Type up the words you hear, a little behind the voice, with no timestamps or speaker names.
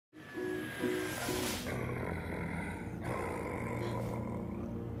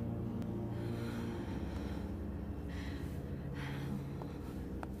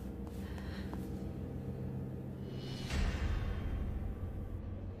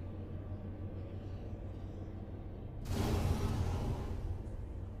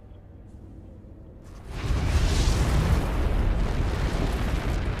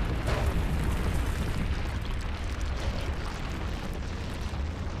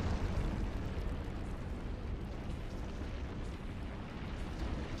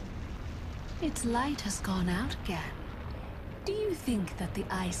Its light has gone out again. Do you think that the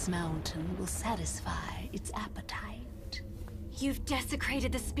ice mountain will satisfy its appetite? You've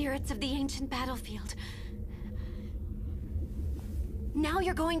desecrated the spirits of the ancient battlefield. Now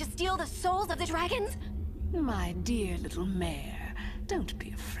you're going to steal the souls of the dragons? My dear little mare, don't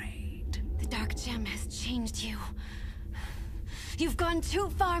be afraid. The dark gem has changed you. You've gone too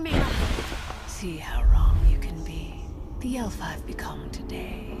far, Mela. See how wrong you can be. The elf I've become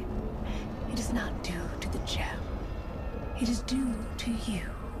today. It is not due to the gem. It is due to you.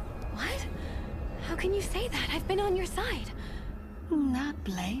 What? How can you say that? I've been on your side. Not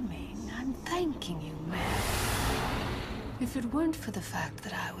blaming. I'm thanking you, ma'am. If it weren't for the fact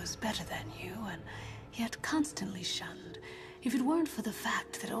that I was better than you, and yet constantly shunned, if it weren't for the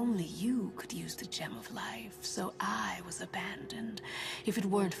fact that only you could use the gem of life, so I was abandoned, if it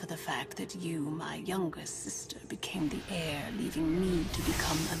weren't for the fact that you, my younger sister, became the heir, leaving me to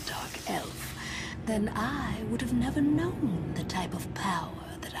become a dark elf, then I would have never known the type of power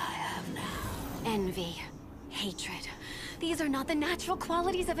that I have now. Envy. Hatred. These are not the natural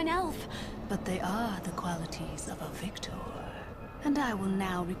qualities of an elf. But they are the qualities of a victor. And I will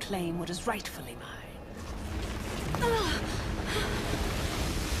now reclaim what is rightfully mine.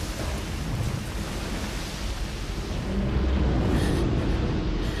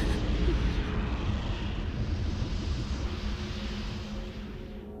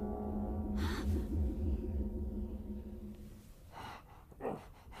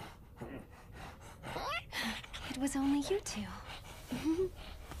 It was only you two.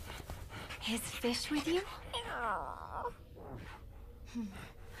 Is Fish with you?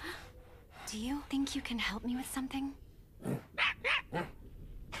 Do you think you can help me with something?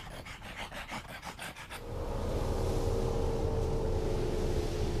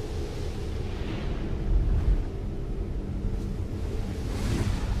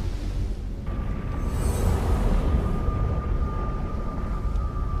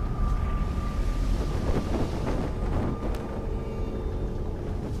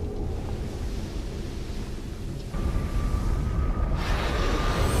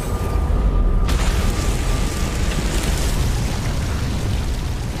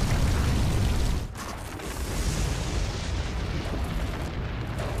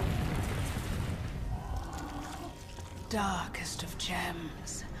 Darkest of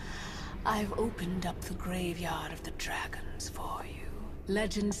gems, I've opened up the graveyard of the dragons for you.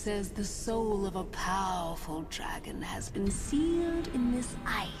 Legend says the soul of a powerful dragon has been sealed in this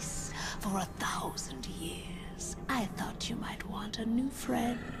ice for 1,000 years. I thought you might want a new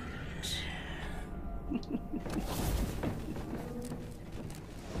friend.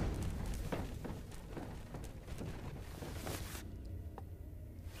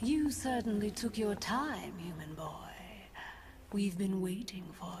 You certainly took your time, human boy. We've been waiting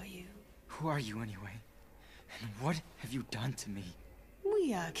for you. Who are you anyway? And what have you done to me?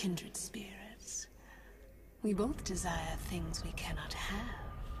 We are kindred spirits. We both desire things we cannot have.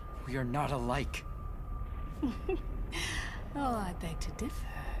 We are not alike. Oh, I beg to differ.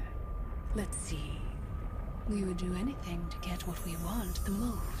 Let's see. We would do anything to get what we want the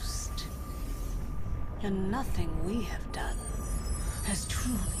most. And nothing we have done has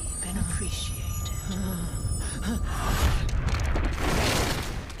truly been appreciated.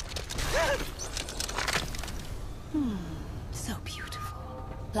 So beautiful.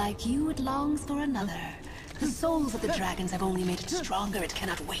 Like you, it longs for another. The souls of the dragons have only made it stronger. It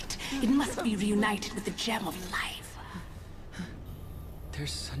cannot wait. It must be reunited with the gem of life.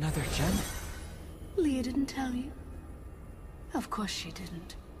 There's another gem? Leah didn't tell you? Of course she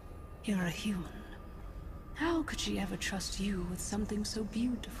didn't. You're a human. How could she ever trust you with something so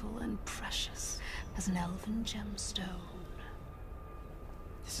beautiful and precious as an elven gemstone?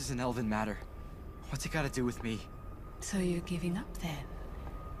 This is an elven matter. What's it got to do with me? So you're giving up then?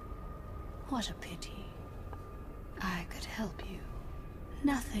 What a pity. I could help you.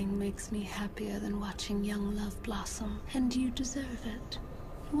 Nothing makes me happier than watching young love blossom, and you deserve it.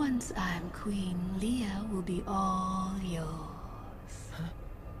 Once I'm queen, Leah will be all yours. Huh?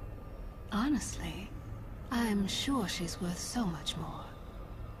 Honestly, I'm sure she's worth so much more.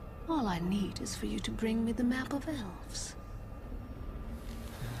 All I need is for you to bring me the map of elves.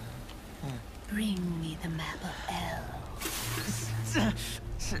 Bring me the map of elves.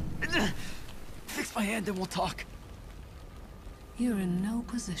 Fix my hand and we'll talk. You're in no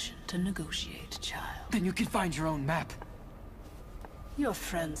position to negotiate, child. Then you can find your own map. Your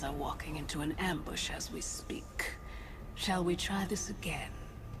friends are walking into an ambush as we speak. Shall we try this again?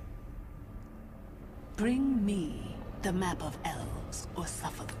 Bring me the map of elves, or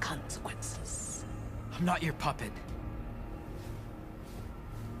suffer the consequences. I'm not your puppet.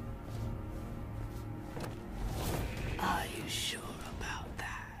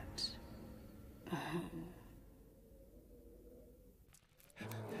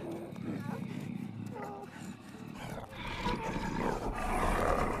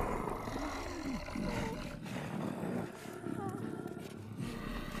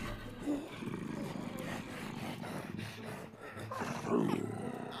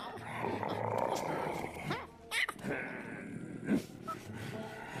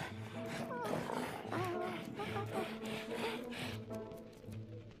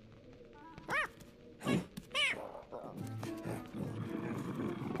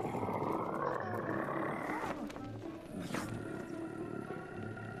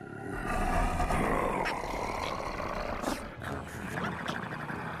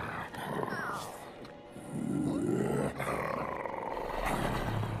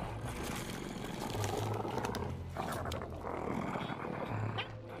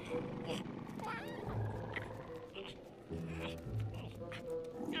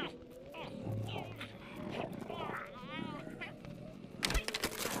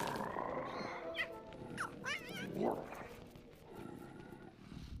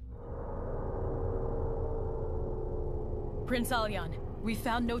 Prince Alyan, we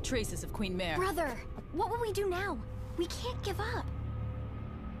found no traces of Queen Mare. Brother, what will we do now? We can't give up.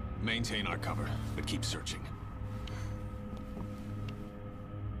 Maintain our cover, but keep searching.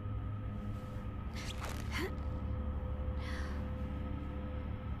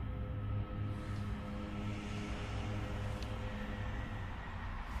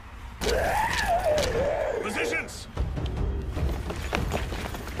 Positions!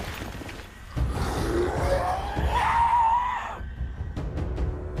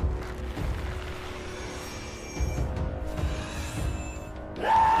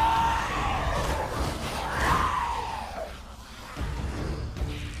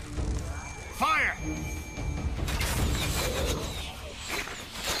 Fire!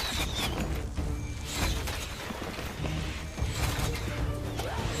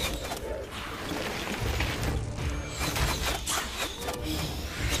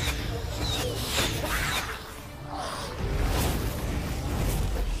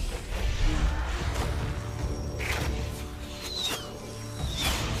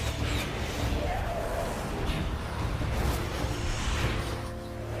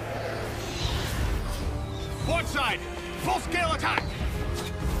 Port side! Full-scale attack!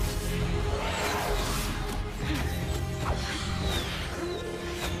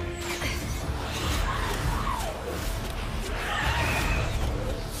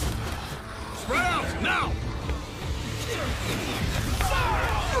 Spread out, now!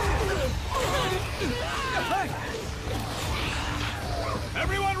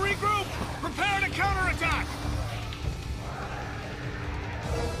 Everyone regroup! Prepare to counterattack!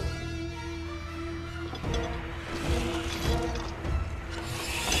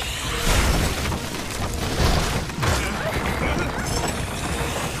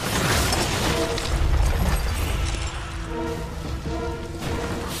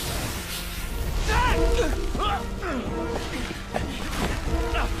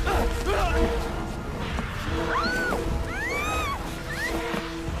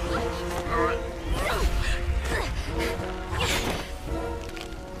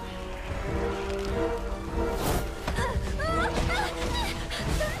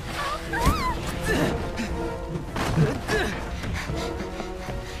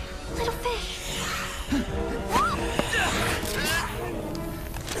 Little fish.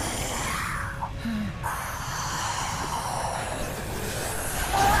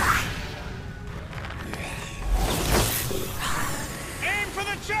 Aim for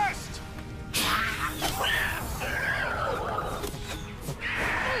the chest!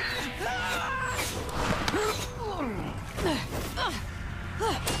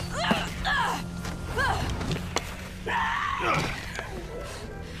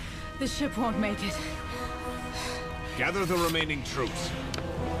 The ship won't make it. Gather the remaining troops.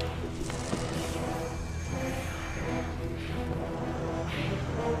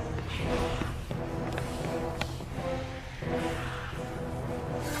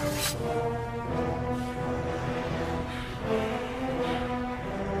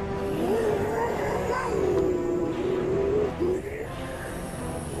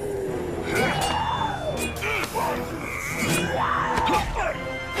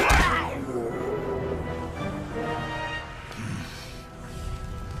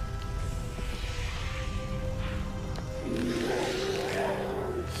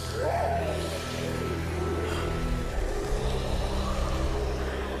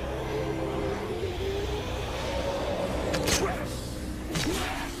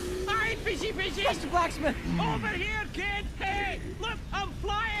 Mr. Blacksmith! Over here, kid! Hey! Look, I'm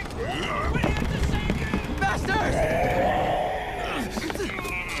flying! We're here to save you! Masters!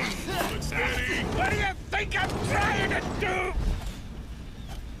 What do you think I'm trying to do?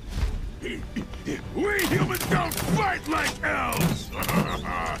 We humans don't fight like elves!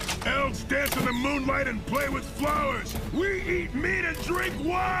 Elves dance in the moonlight and play with flowers! We eat meat and drink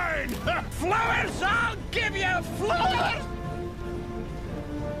wine! Flowers! I'll give you flowers!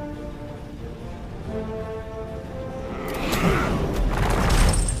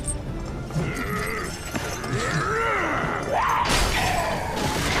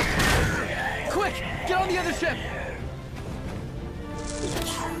 Quick! Get on the other ship!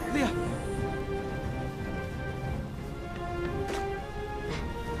 Leah!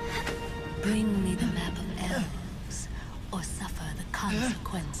 Bring me the map of elves, or suffer the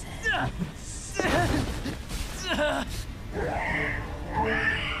consequences.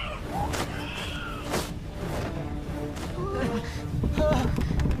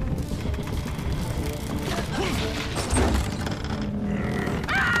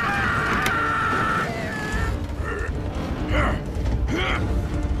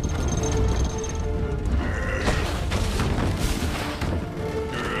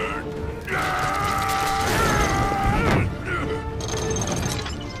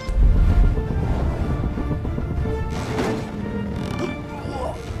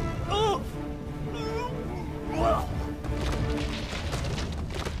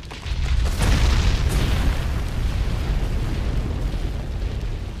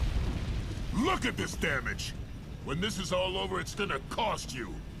 Look at this damage! When this is all over, it's gonna cost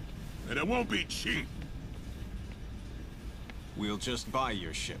you. And it won't be cheap. We'll just buy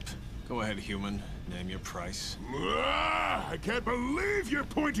your ship. Go ahead, human. Name your price. I can't believe your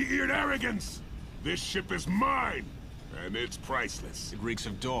pointy-eared arrogance! This ship is mine, and it's priceless. It reeks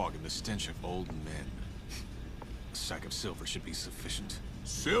of dog and the stench of old men. A sack of silver should be sufficient.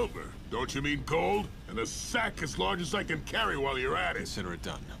 Silver? Don't you mean gold? And a sack as large as I can carry while you're at it. Consider it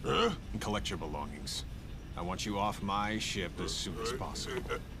done. Huh? And collect your belongings. I want you off my ship as soon as possible.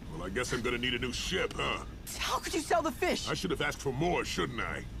 Well, I guess I'm gonna need a new ship, huh? How could you sell the fish? I should have asked for more, shouldn't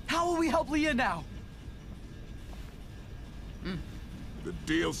I? How will we help Leah now? The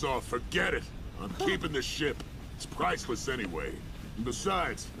deal's off, forget it. I'm keeping the ship. It's priceless anyway. And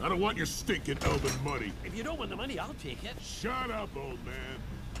besides, I don't want your stinking elven money. If you don't want the money, I'll take it. Shut up, old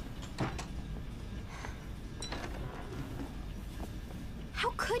man.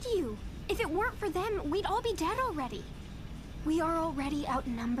 How could you? If it weren't for them, we'd all be dead already. We are already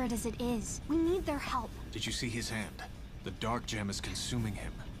outnumbered as it is. We need their help. Did you see his hand? The dark gem is consuming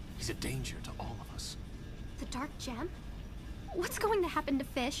him. He's a danger to all of us. The dark gem? What's going to happen to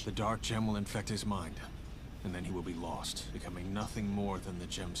Fish? The dark gem will infect his mind, and then he will be lost, becoming nothing more than the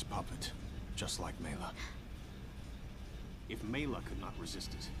gem's puppet, just like Mela. If Mela could not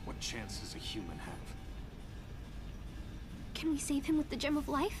resist it, what chance does a human have? Can we save him with the Gem of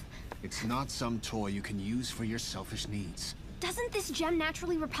Life? It's not some toy you can use for your selfish needs. Doesn't this gem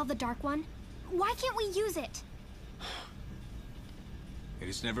naturally repel the Dark One? Why can't we use it? It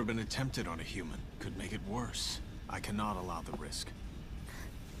has never been attempted on a human. Could make it worse. I cannot allow the risk.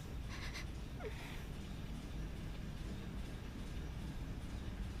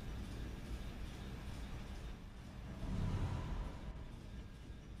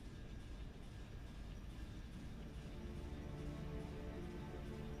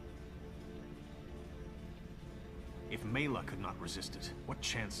 If Mela could not resist it, what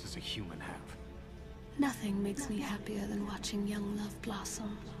chance does a human have? Nothing makes me happier than watching young love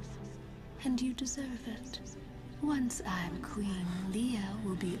blossom. And you deserve it. Once I'm queen, Leah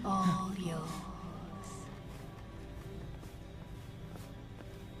will be all yours.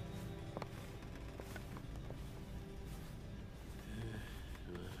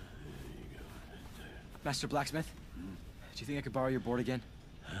 Master Blacksmith, do you think I could borrow your board again?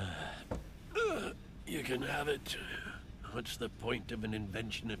 You can have it. What's the point of an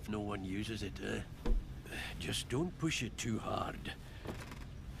invention if no one uses it, eh? Just don't push it too hard.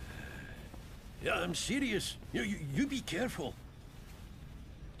 Yeah, I'm serious. You be careful.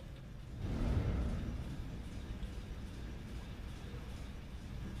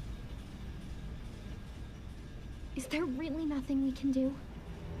 Is there really nothing we can do?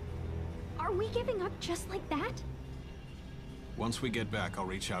 Are we giving up just like that? Once we get back, I'll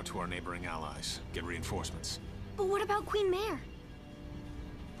reach out to our neighboring allies, get reinforcements. But what about Queen Mare?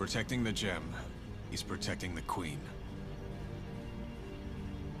 Protecting the gem is protecting the queen.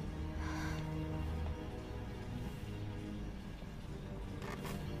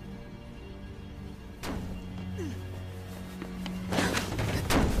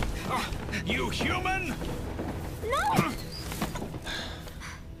 You human! No!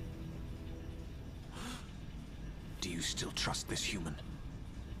 Do you still trust this human?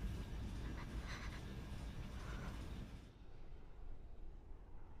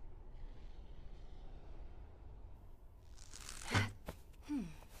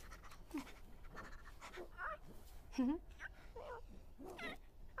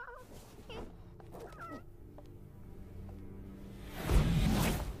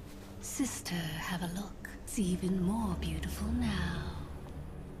 Sister, have a look. It's even more beautiful now.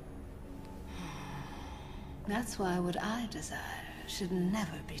 That's why what I desire should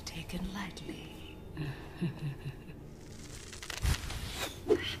never be taken lightly.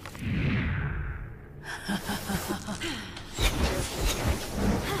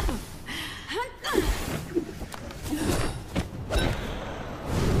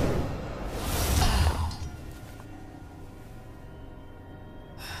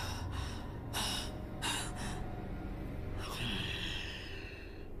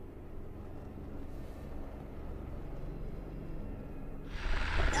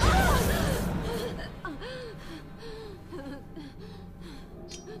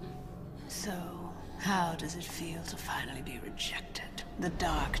 So, how does it feel to finally be rejected? The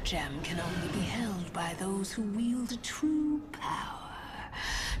dark gem can only be held by those who wield true power.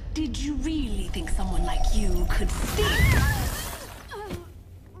 Did you really think someone like you could steal?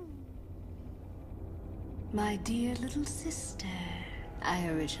 My dear little sister, I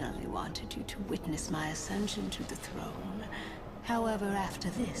originally wanted you to witness my ascension to the throne. However, after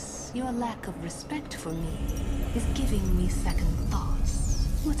this, your lack of respect for me is giving me second thoughts.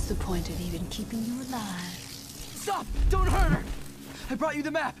 What's the point of even keeping you alive? Stop! Don't hurt her! I brought you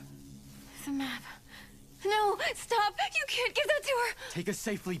the map! The map. No, stop! You can't give that to her! Take us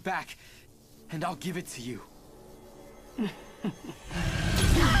safely back, and I'll give it to you.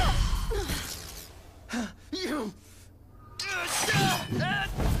 You!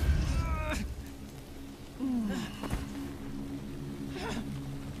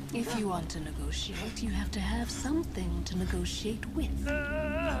 If you want to negotiate, you have to have something to negotiate with.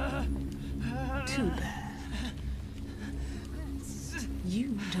 Too bad.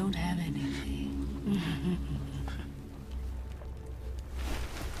 You don't have anything.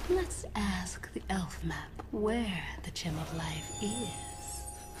 Let's ask the elf map where the Gem of Life is.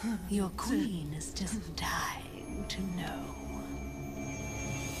 Your queen is just dying to know.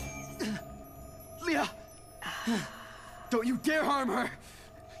 Leah! Don't you dare harm her!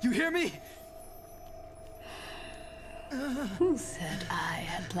 You hear me? Who said I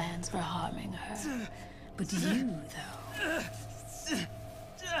had plans for harming her? But you, though.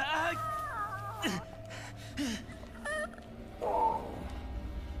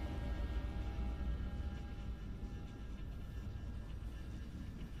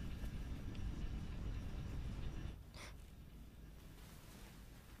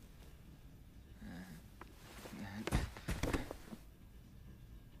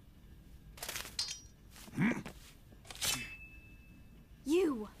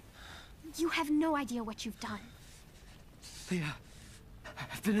 You have no idea what you've done. Leah,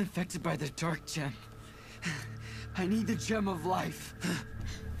 I've been infected by the Dark Gem. I need the Gem of Life.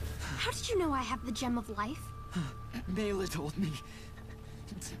 How did you know I have the Gem of Life? Mayla told me.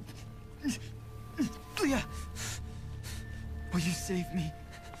 Leah, will you save me?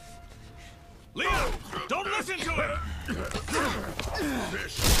 Leah, don't listen to him!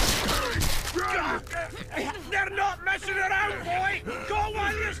 They're not messing around, boy! Go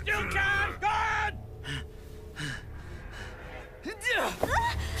while you still can! Go on!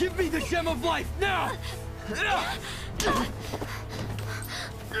 Give me the Gem of Life, now!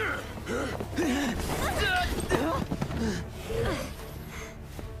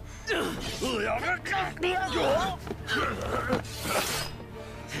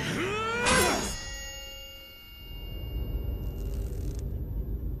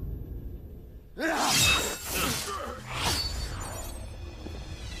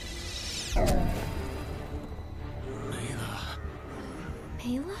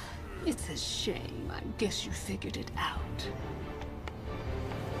 Mayla? It's a shame. I guess you figured it out.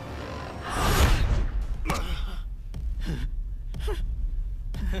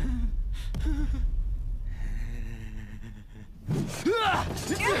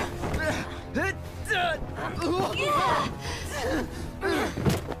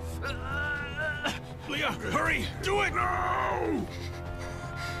 Leah, hurry! Do it! No!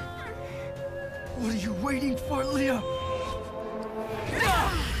 What are you waiting for, Leah?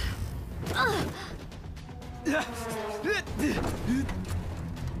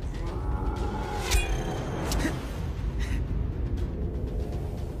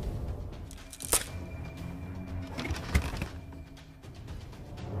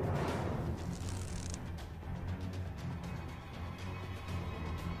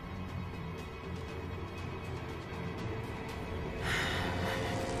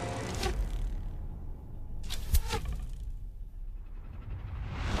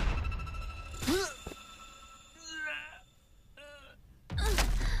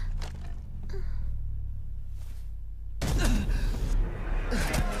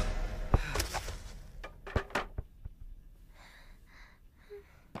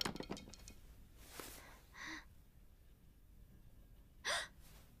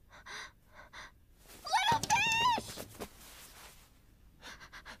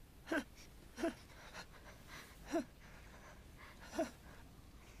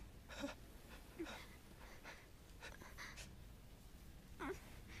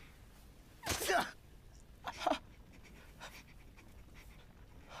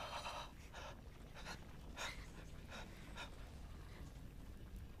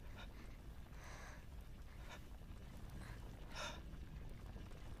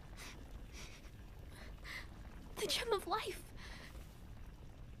 The Gem of Life.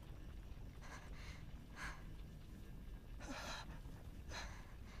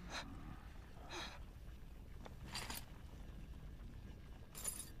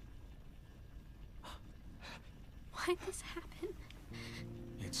 Why'd this happen?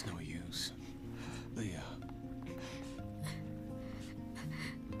 It's no use. Leah.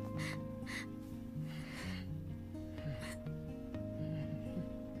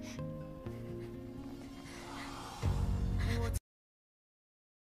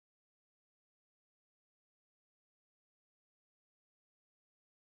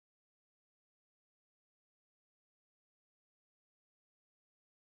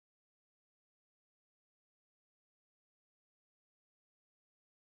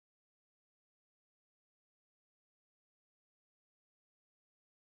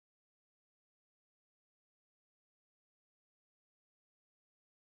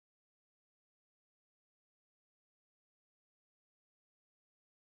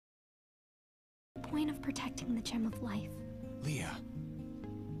 point of protecting the Gem of Life? Leah.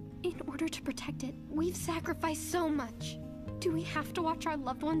 In order to protect it, we've sacrificed so much. Do we have to watch our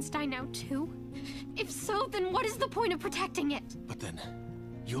loved ones die now too? If so, then what is the point of protecting it? But then,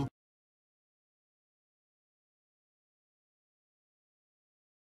 you'll...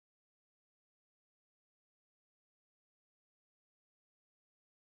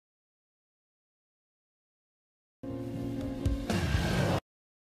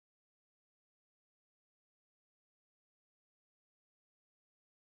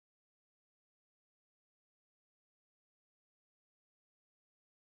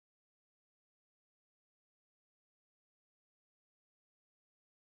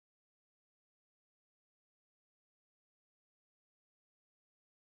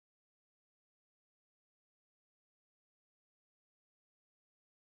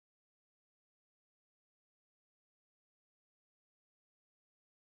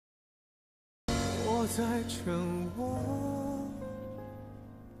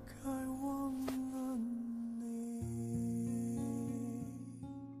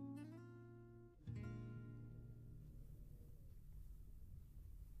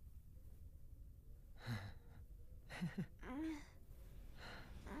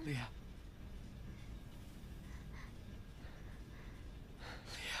 Leah.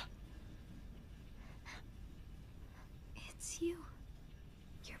 It's you.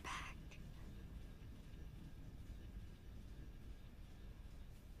 You're back.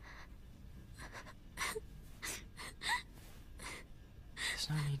 There's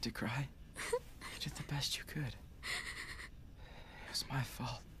no need to cry. You did the best you could. It was my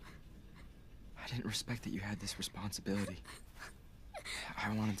fault. I didn't respect that you had this responsibility.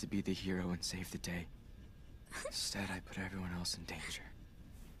 I wanted to be the hero and save the day. Instead, I put everyone else in danger.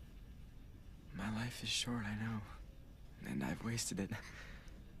 My life is short, I know. And I've wasted it.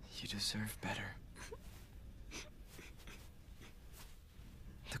 You deserve better.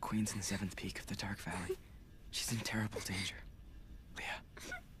 The Queen's in the 7th peak of the Dark Valley. She's in terrible danger. Leah,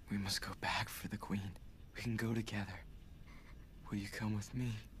 we must go back for the Queen. We can go together. Will you come with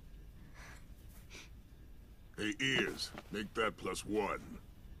me? Hey, ears, make that +1.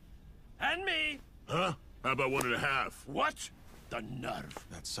 And me! Huh? How about 1.5? What? The nerve.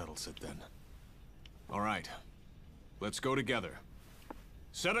 That settles it then. All right. Let's go together.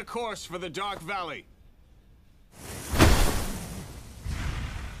 Set a course for the Dark Valley.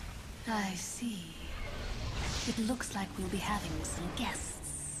 I see. It looks like we'll be having some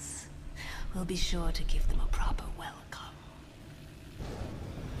guests. We'll be sure to give them a proper welcome.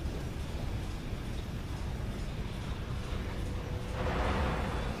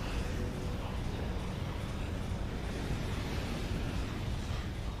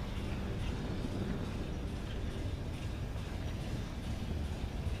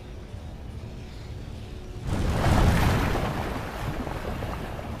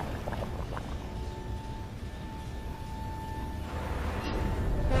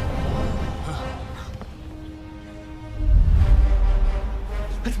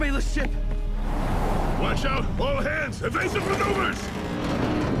 It's Mayla's ship! Watch out! All hands! Evasive maneuvers!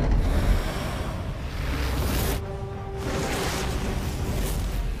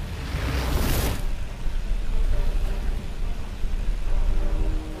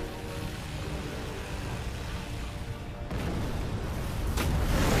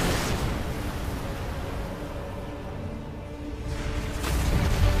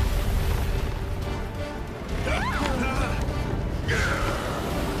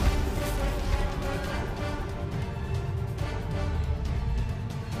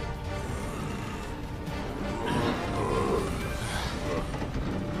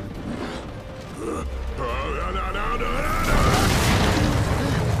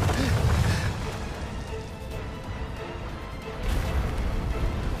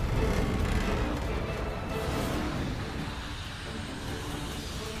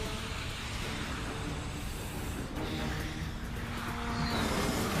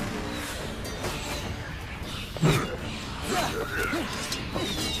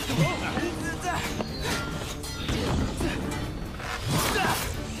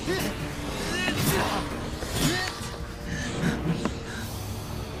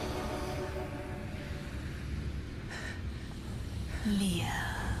 Leah,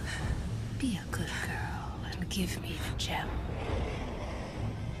 be a good girl and give me the gem.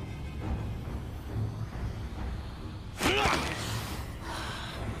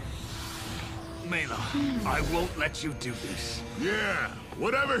 Mayla, I won't let you do this. Yeah,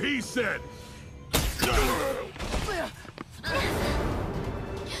 whatever he said.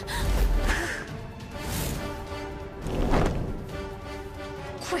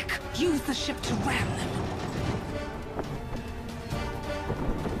 Quick, use the ship to ram them.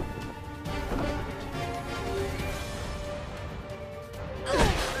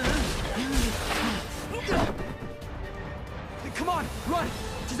 Come on, run!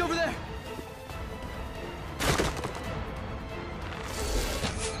 She's over there!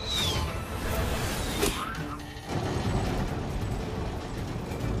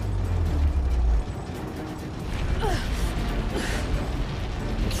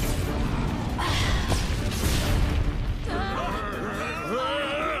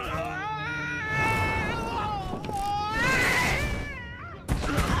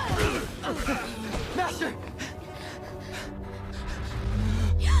 Master!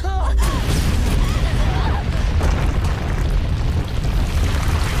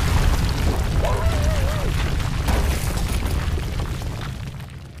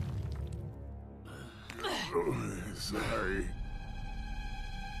 Sorry.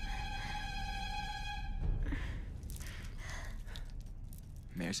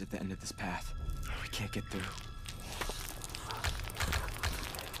 Mare's at the end of this path. We can't get through.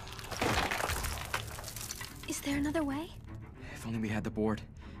 Is there another way? If only we had the board.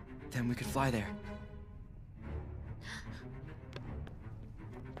 Then we could fly there.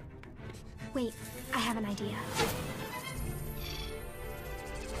 Wait, I have an idea.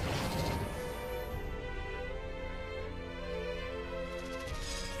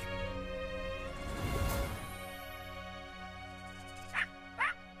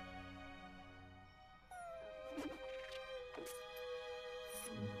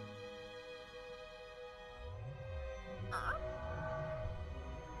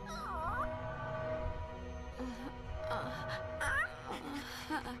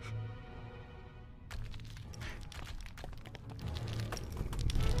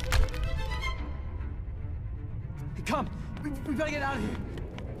 Come! We gotta get out of here!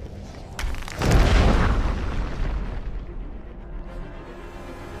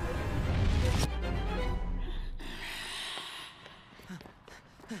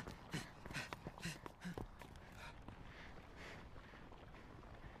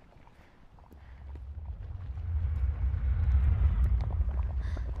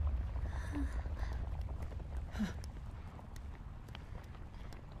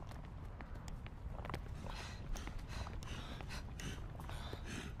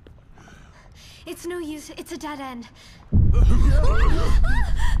 It's no use. It's a dead end.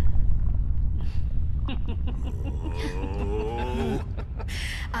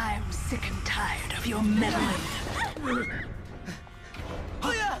 I'm sick and tired of your meddling.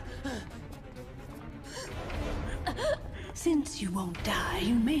 Since you won't die,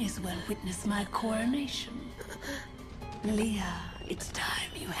 you may as well witness my coronation. Leah, it's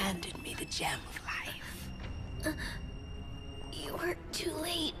time you handed me the gem of life. You were too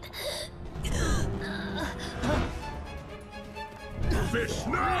late. Fish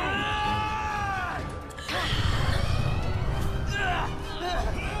now!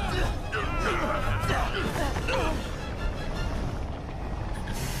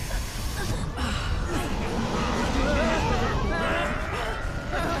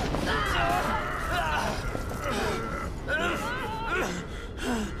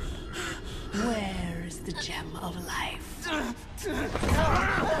 Where is the gem of life?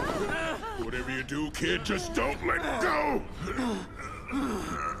 Whatever you do, kid, just don't let go!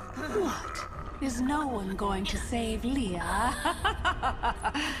 What? Is no one going to save Leah?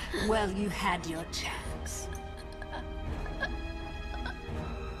 Well, you had your chance.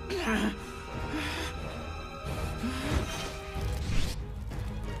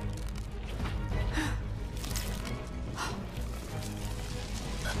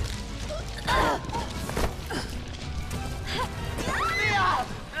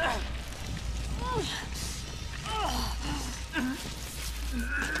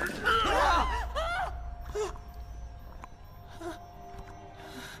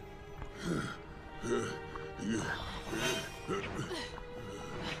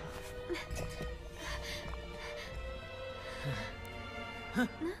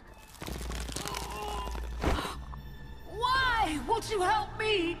 Why won't you help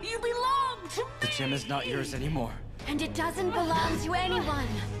me? You belong to me! The gem is not yours anymore. And it doesn't belong to anyone.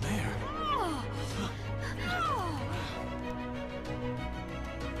 There.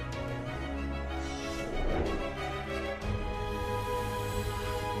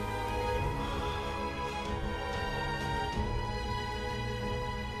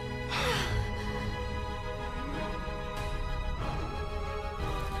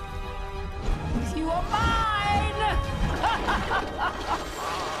 You are mine!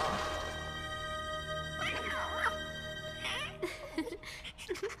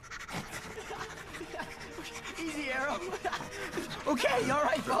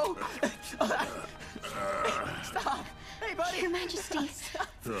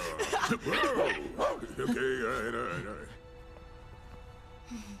 Okay, all right.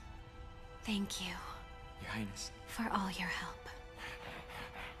 Thank you. Your Highness. For all your help.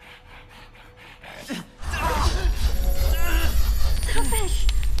 Little fish!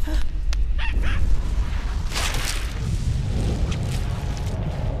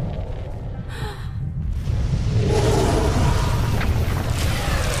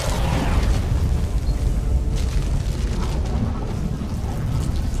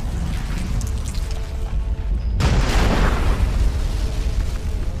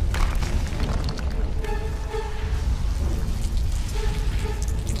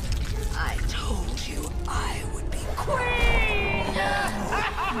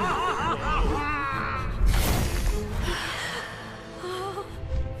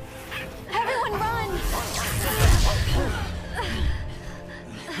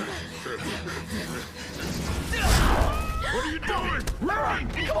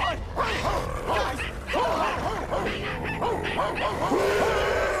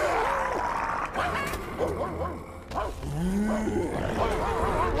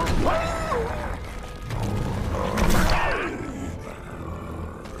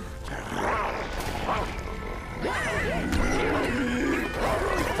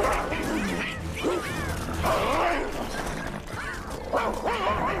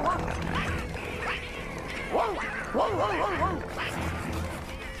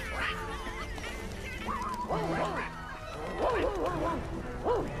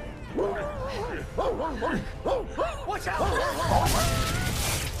 Watch out!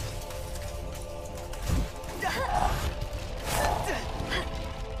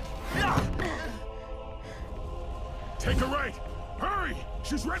 Take a right! Hurry!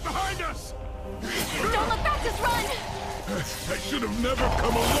 She's right behind us! Don't look back, just run! I should have never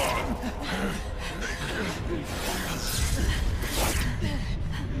come along!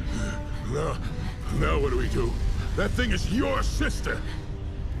 Now what do we do? That thing is your sister!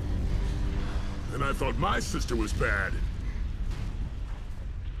 And I thought my sister was bad.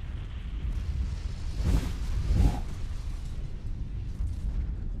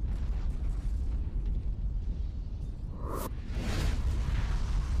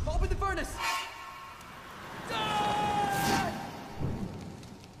 Open the furnace!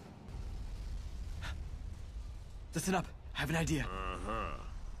 Listen up. I have an idea.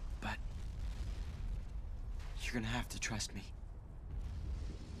 But you're gonna have to trust me.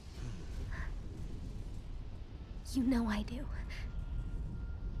 You know I do.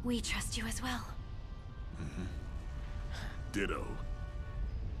 We trust you as well. Ditto.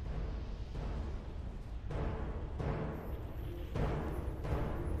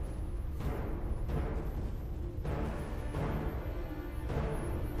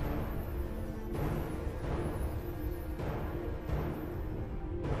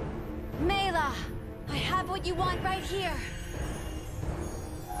 Mayla, I have what you want right here.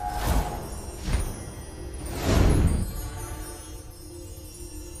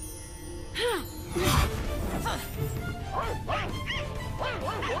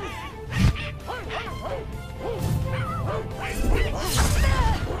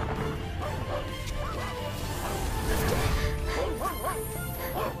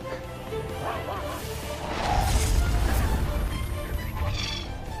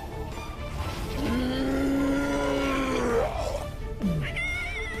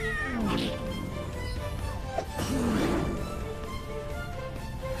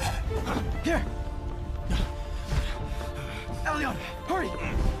 Here! Elion, hurry!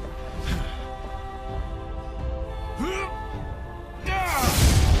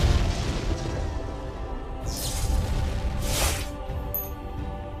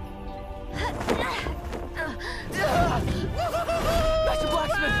 Master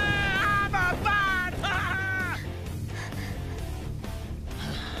Blacksmith!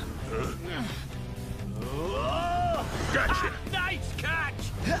 Gotcha! Nice catch!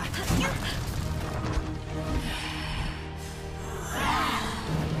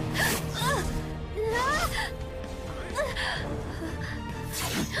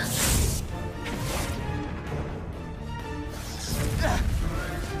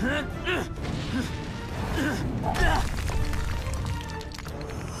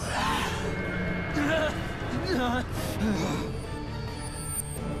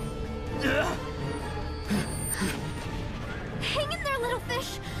 Hang in there, little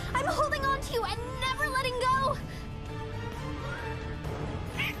fish! I'm holding on to you and never letting go!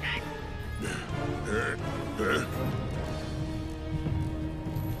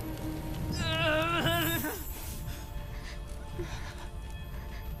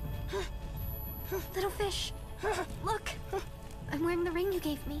 Little fish, look! I'm wearing the ring you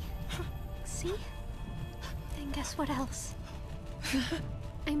gave me. me. See? And guess what else?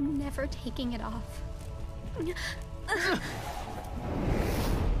 I'm never taking it off.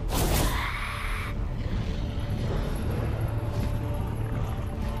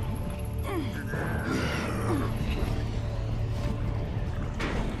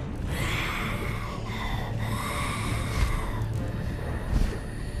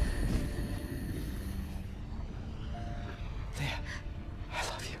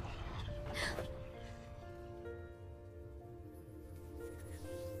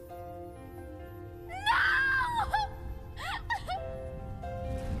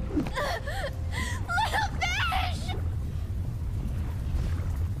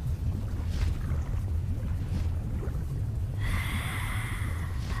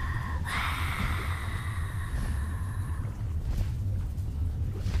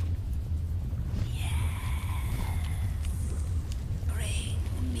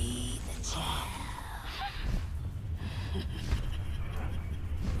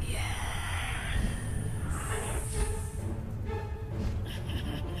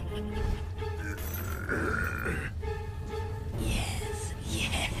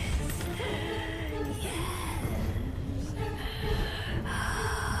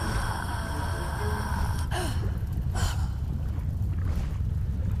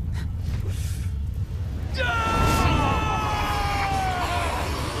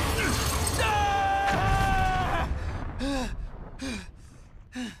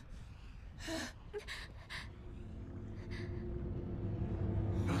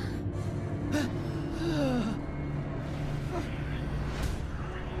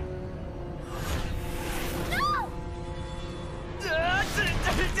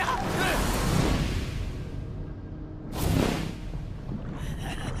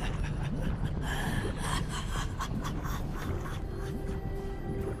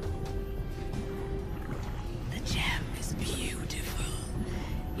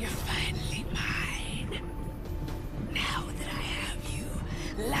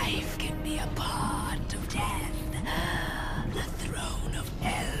 Life can be a part of death. The throne of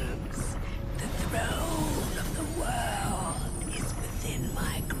elves, the throne of the world is within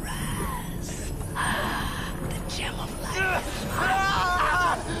my grasp. The gem of life is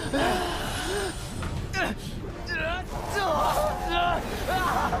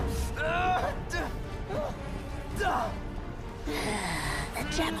The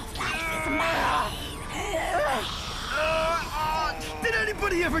gem of life is mine. Did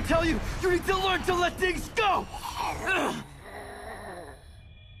anybody ever tell you you need to learn to let things go?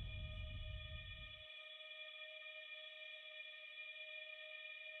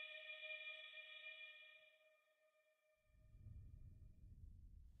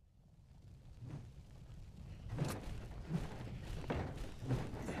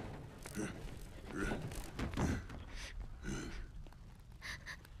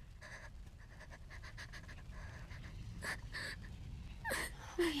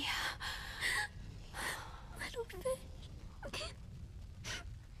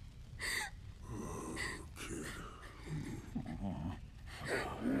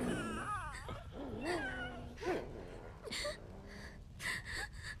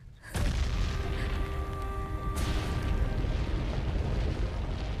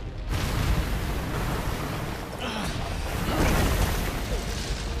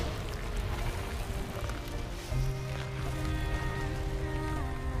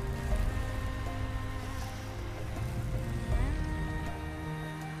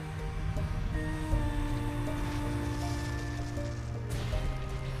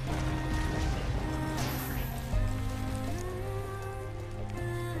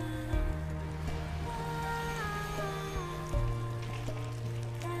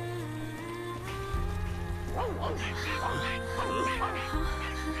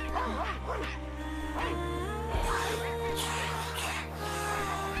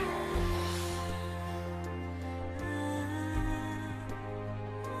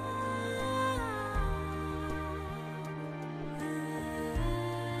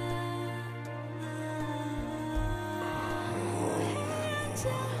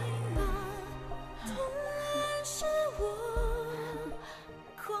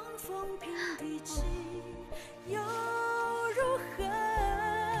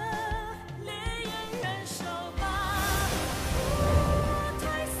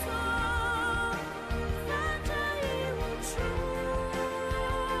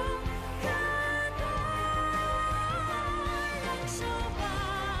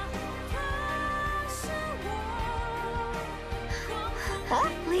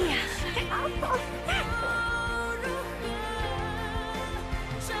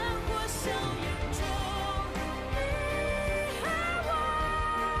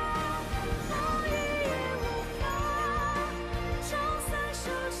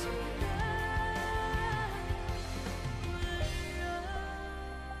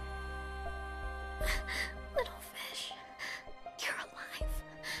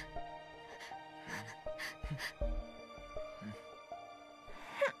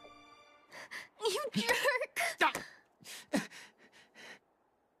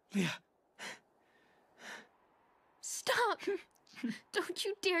 Leah. Stop! Don't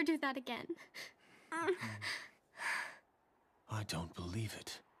you dare do that again. I don't believe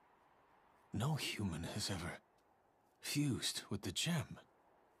it. No human has ever fused with the gem.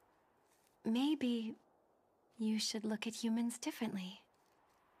 Maybe you should look at humans differently.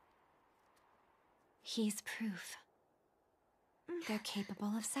 He's proof. They're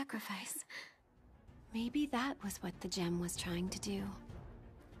capable of sacrifice. Maybe that was what the gem was trying to do.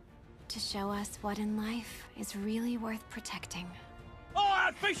 To show us what in life is really worth protecting. Oh,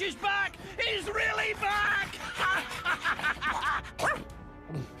 that fish is back! He's really back!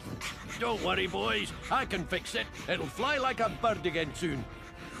 Don't worry, boys. I can fix it. It'll fly like a bird again soon.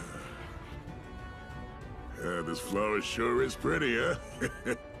 This flower sure is pretty,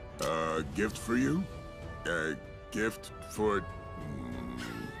 huh? Gift for you? Gift for...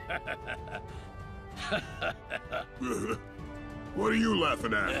 What are you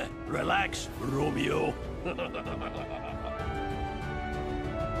laughing at? Relax, Romeo.